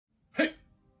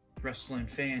wrestling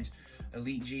fans?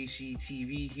 EliteJC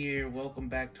TV here. Welcome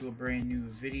back to a brand new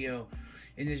video.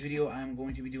 In this video, I'm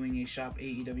going to be doing a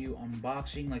ShopAEW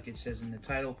unboxing, like it says in the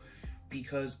title,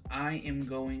 because I am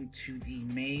going to the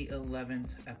May 11th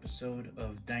episode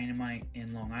of Dynamite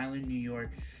in Long Island, New York,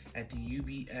 at the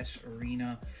UBS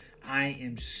Arena. I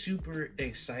am super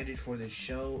excited for this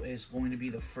show. It's going to be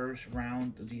the first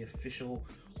round of the official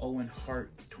Owen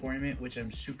Hart tournament, which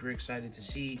I'm super excited to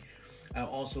see. I'll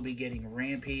also be getting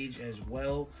Rampage as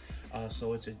well.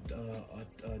 So it's a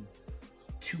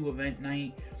two-event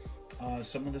night.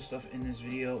 Some of the stuff in this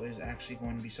video is actually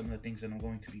going to be some of the things that I'm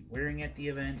going to be wearing at the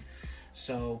event.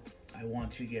 So I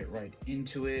want to get right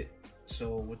into it.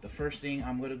 So with the first thing,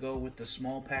 I'm going to go with the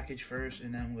small package first,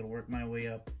 and then I'm going to work my way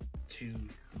up to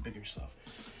the bigger stuff.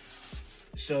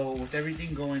 So with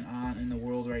everything going on in the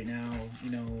world right now,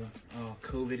 you know,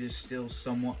 COVID is still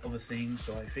somewhat of a thing.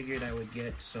 So I figured I would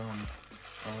get some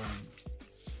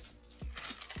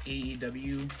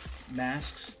AEW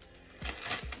masks.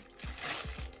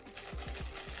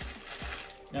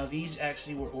 Now these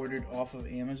actually were ordered off of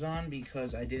Amazon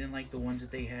because I didn't like the ones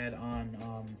that they had on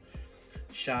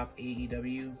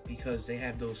ShopAEW, because they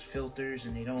have those filters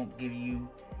and they don't give you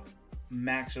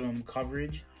maximum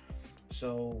coverage.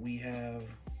 So we have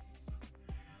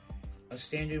a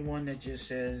standard one that just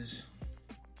says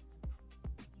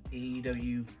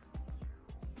AEW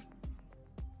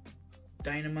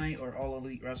Dynamite or All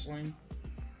Elite Wrestling.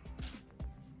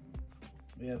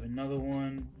 We have another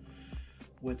one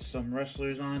with some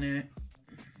wrestlers on it.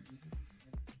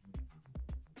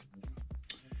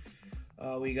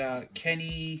 We got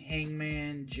Kenny,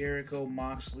 Hangman, Jericho,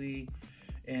 Moxley,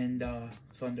 and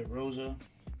Thunder Rosa.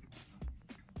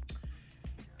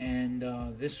 And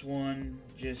this one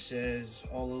just says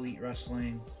All Elite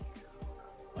Wrestling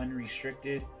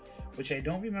Unrestricted, which I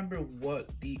don't remember what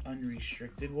the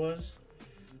unrestricted was.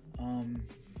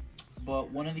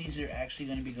 But one of these are actually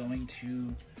going to be going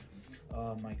to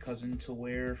my cousin to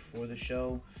wear for the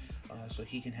show, so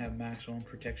he can have maximum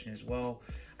protection as well.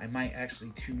 I might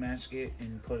actually two-mask it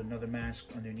and put another mask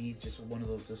underneath, just one of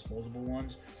those disposable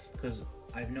ones, because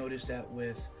I've noticed that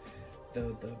with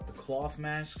the cloth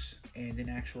masks and an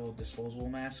actual disposable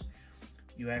mask,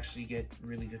 you actually get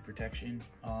really good protection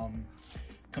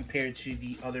compared to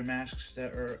the other masks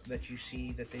that you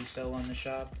see that they sell on the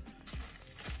shop.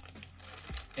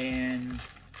 And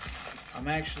I'm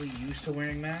actually used to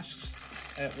wearing masks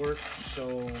at work,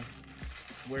 so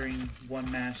wearing one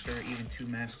mask or even two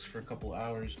masks for a couple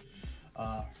hours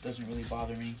doesn't really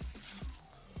bother me.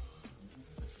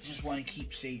 Just want to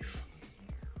keep safe.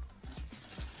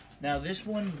 Now this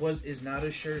one is not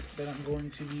a shirt that I'm going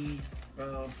to be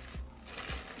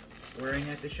wearing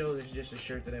at the show. This is just a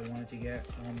shirt that I wanted to get.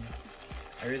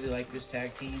 I really like this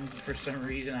tag team for some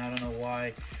reason. I don't know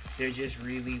why. They're just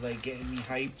really like getting me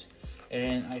hyped,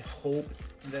 and I hope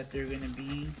that they're gonna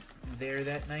be there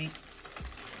that night.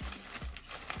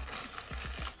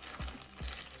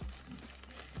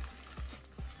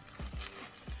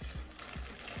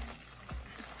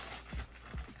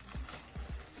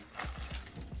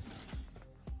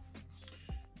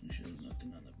 Make sure there's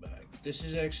nothing on the back. This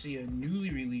is actually a newly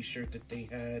released shirt that they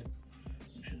had.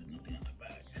 Make sure there's nothing on the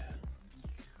back.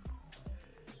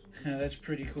 That's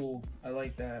pretty cool. I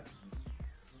like that.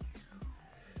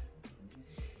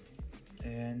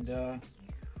 And there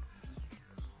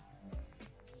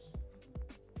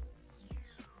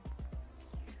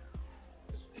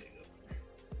you go.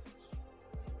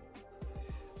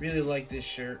 Really like this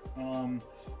shirt.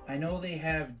 I know they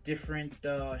have different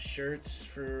shirts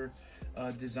for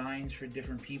designs for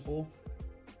different people.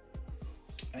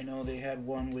 I know they had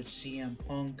one with CM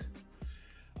Punk.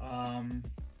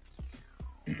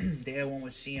 They had one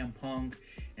with CM Punk,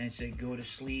 and it said "Go to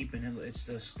Sleep," and it's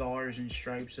the stars and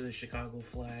stripes of the Chicago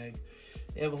flag.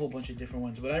 They have a whole bunch of different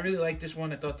ones, but I really like this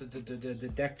one. I thought that the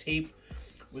deck tape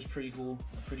was pretty cool.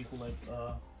 Pretty cool, like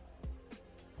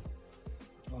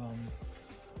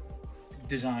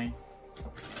design.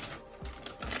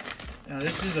 Now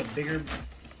this is a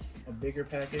bigger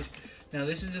package. Now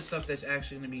this is the stuff that's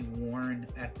actually going to be worn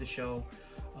at the show.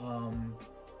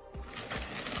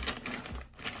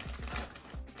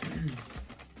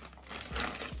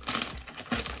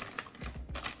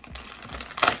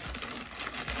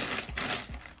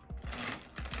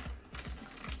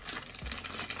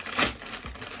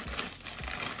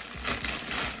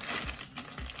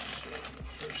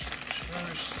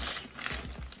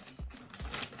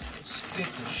 Get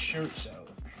the shirts out.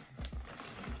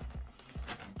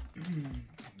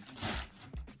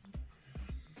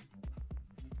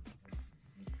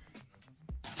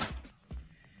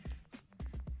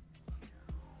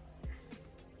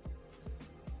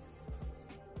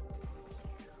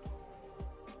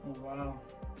 Oh, wow.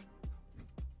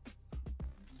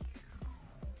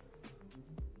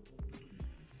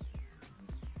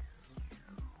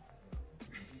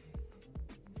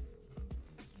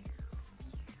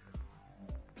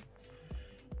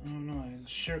 I don't know, the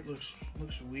shirt looks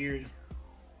weird.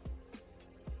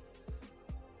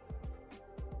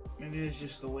 Maybe it's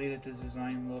just the way that the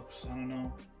design looks, I don't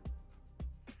know.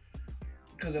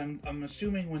 Because I'm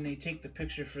assuming when they take the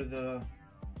picture for the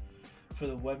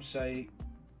website,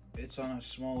 it's on a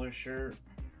smaller shirt.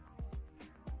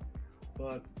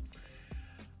 But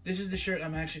this is the shirt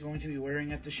I'm actually going to be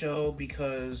wearing at the show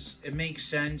because it makes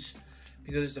sense,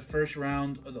 because it's the first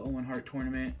round of the Owen Hart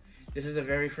tournament. This is the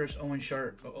very first Owen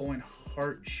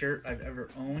Hart shirt I've ever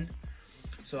owned.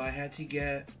 So I had to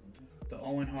get the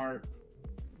Owen Hart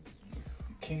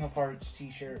King of Hearts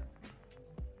t-shirt.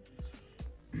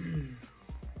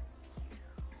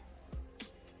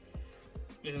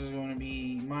 This is going to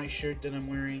be my shirt that I'm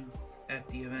wearing at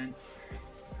the event.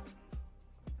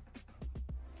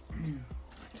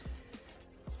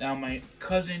 Now, my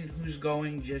cousin who's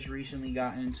going just recently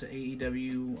got into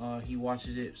AEW. He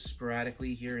watches it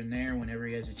sporadically here and there whenever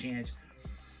he has a chance.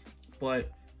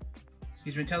 But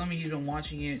he's been telling me he's been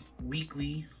watching it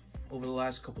weekly over the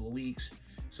last couple of weeks.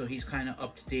 So he's kind of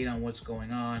up to date on what's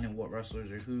going on and what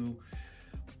wrestlers are who.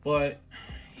 But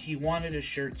he wanted a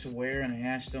shirt to wear, and I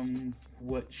asked him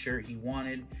what shirt he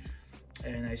wanted,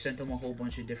 and I sent him a whole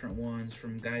bunch of different ones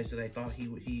from guys that I thought he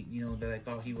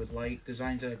would like,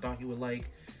 designs that I thought he would like,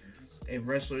 and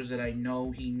wrestlers that I know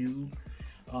he knew.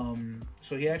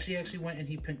 So he actually went and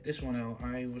he picked this one out.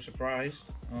 I was surprised,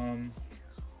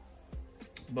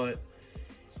 but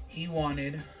he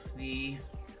wanted the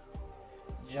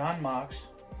John Mox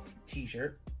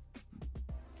t-shirt.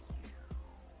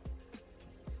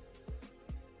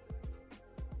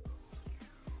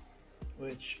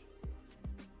 Which,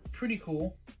 pretty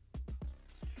cool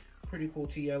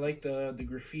tee. I like the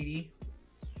graffiti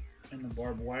and the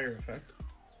barbed wire effect.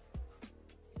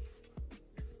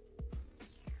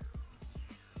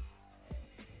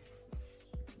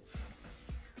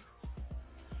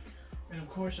 And of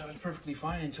course I was perfectly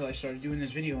fine until I started doing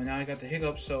this video, and now I got the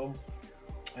hiccups, so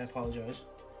I apologize.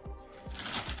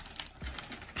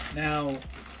 Now,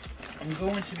 I'm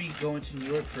going to be going to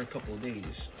New York for a couple of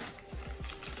days.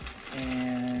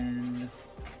 And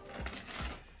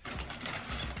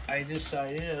I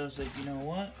decided, I was like, you know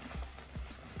what?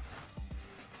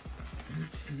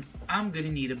 I'm gonna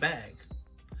need a bag.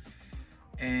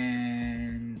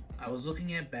 And I was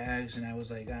looking at bags, and I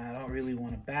was like, I don't really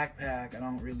want a backpack. I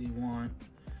don't really want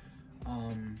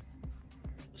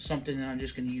something that I'm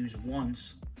just gonna use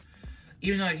once.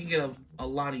 Even though I can get a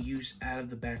lot of use out of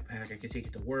the backpack, I can take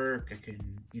it to work. I can,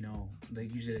 you know,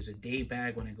 like use it as a day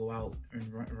bag when I go out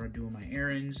and run doing my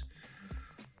errands.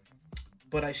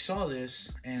 But I saw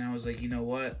this and I was like, you know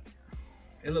what?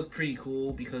 It looked pretty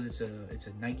cool because it's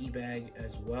a Nike bag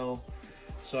as well.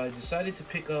 So I decided to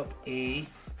pick up a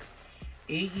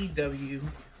AEW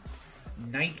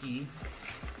Nike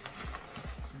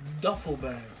duffel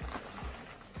bag.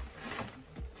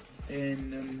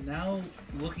 And I'm now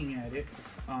looking at it,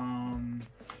 a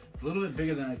little bit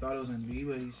bigger than I thought it was going to be,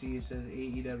 but you see it says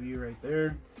AEW right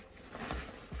there.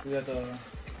 We got the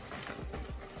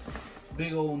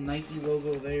big old Nike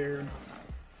logo there,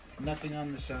 nothing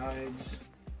on the sides.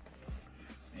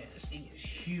 Man, this thing is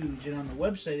huge, and on the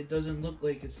website it doesn't look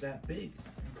like it's that big.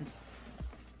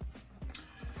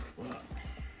 Well,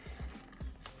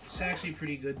 it's actually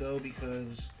pretty good though,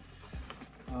 because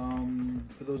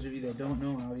for those of you that don't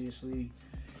know, obviously,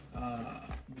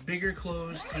 bigger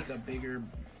clothes take up bigger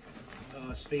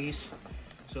space,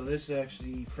 so this is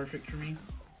actually perfect for me.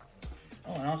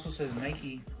 Oh, and it also says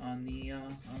Nike on the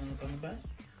back,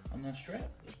 on the strap.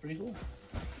 It's pretty cool.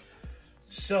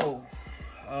 So,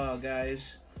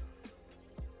 guys,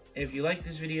 if you like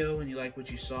this video and you like what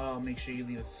you saw, make sure you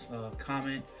leave a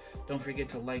comment. Don't forget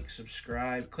to like,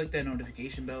 subscribe, click that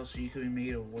notification bell so you can be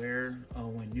made aware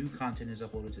when new content is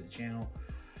uploaded to the channel.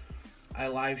 I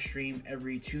live stream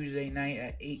every Tuesday night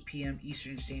at 8 p.m.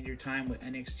 Eastern Standard Time with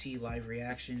NXT live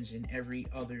reactions, and every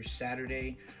other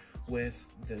Saturday with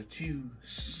the two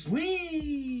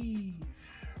sweet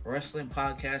wrestling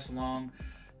podcasts along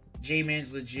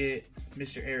JMANzLEGIT,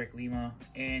 Mr. Eric Lema,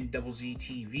 and Double Z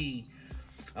TV.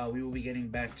 We will be getting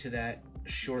back to that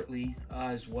shortly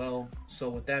as well. So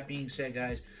with that being said,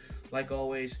 guys, like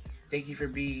always, thank you for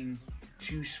being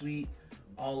too sweet,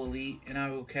 all elite, and I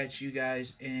will catch you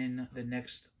guys in the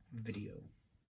next video.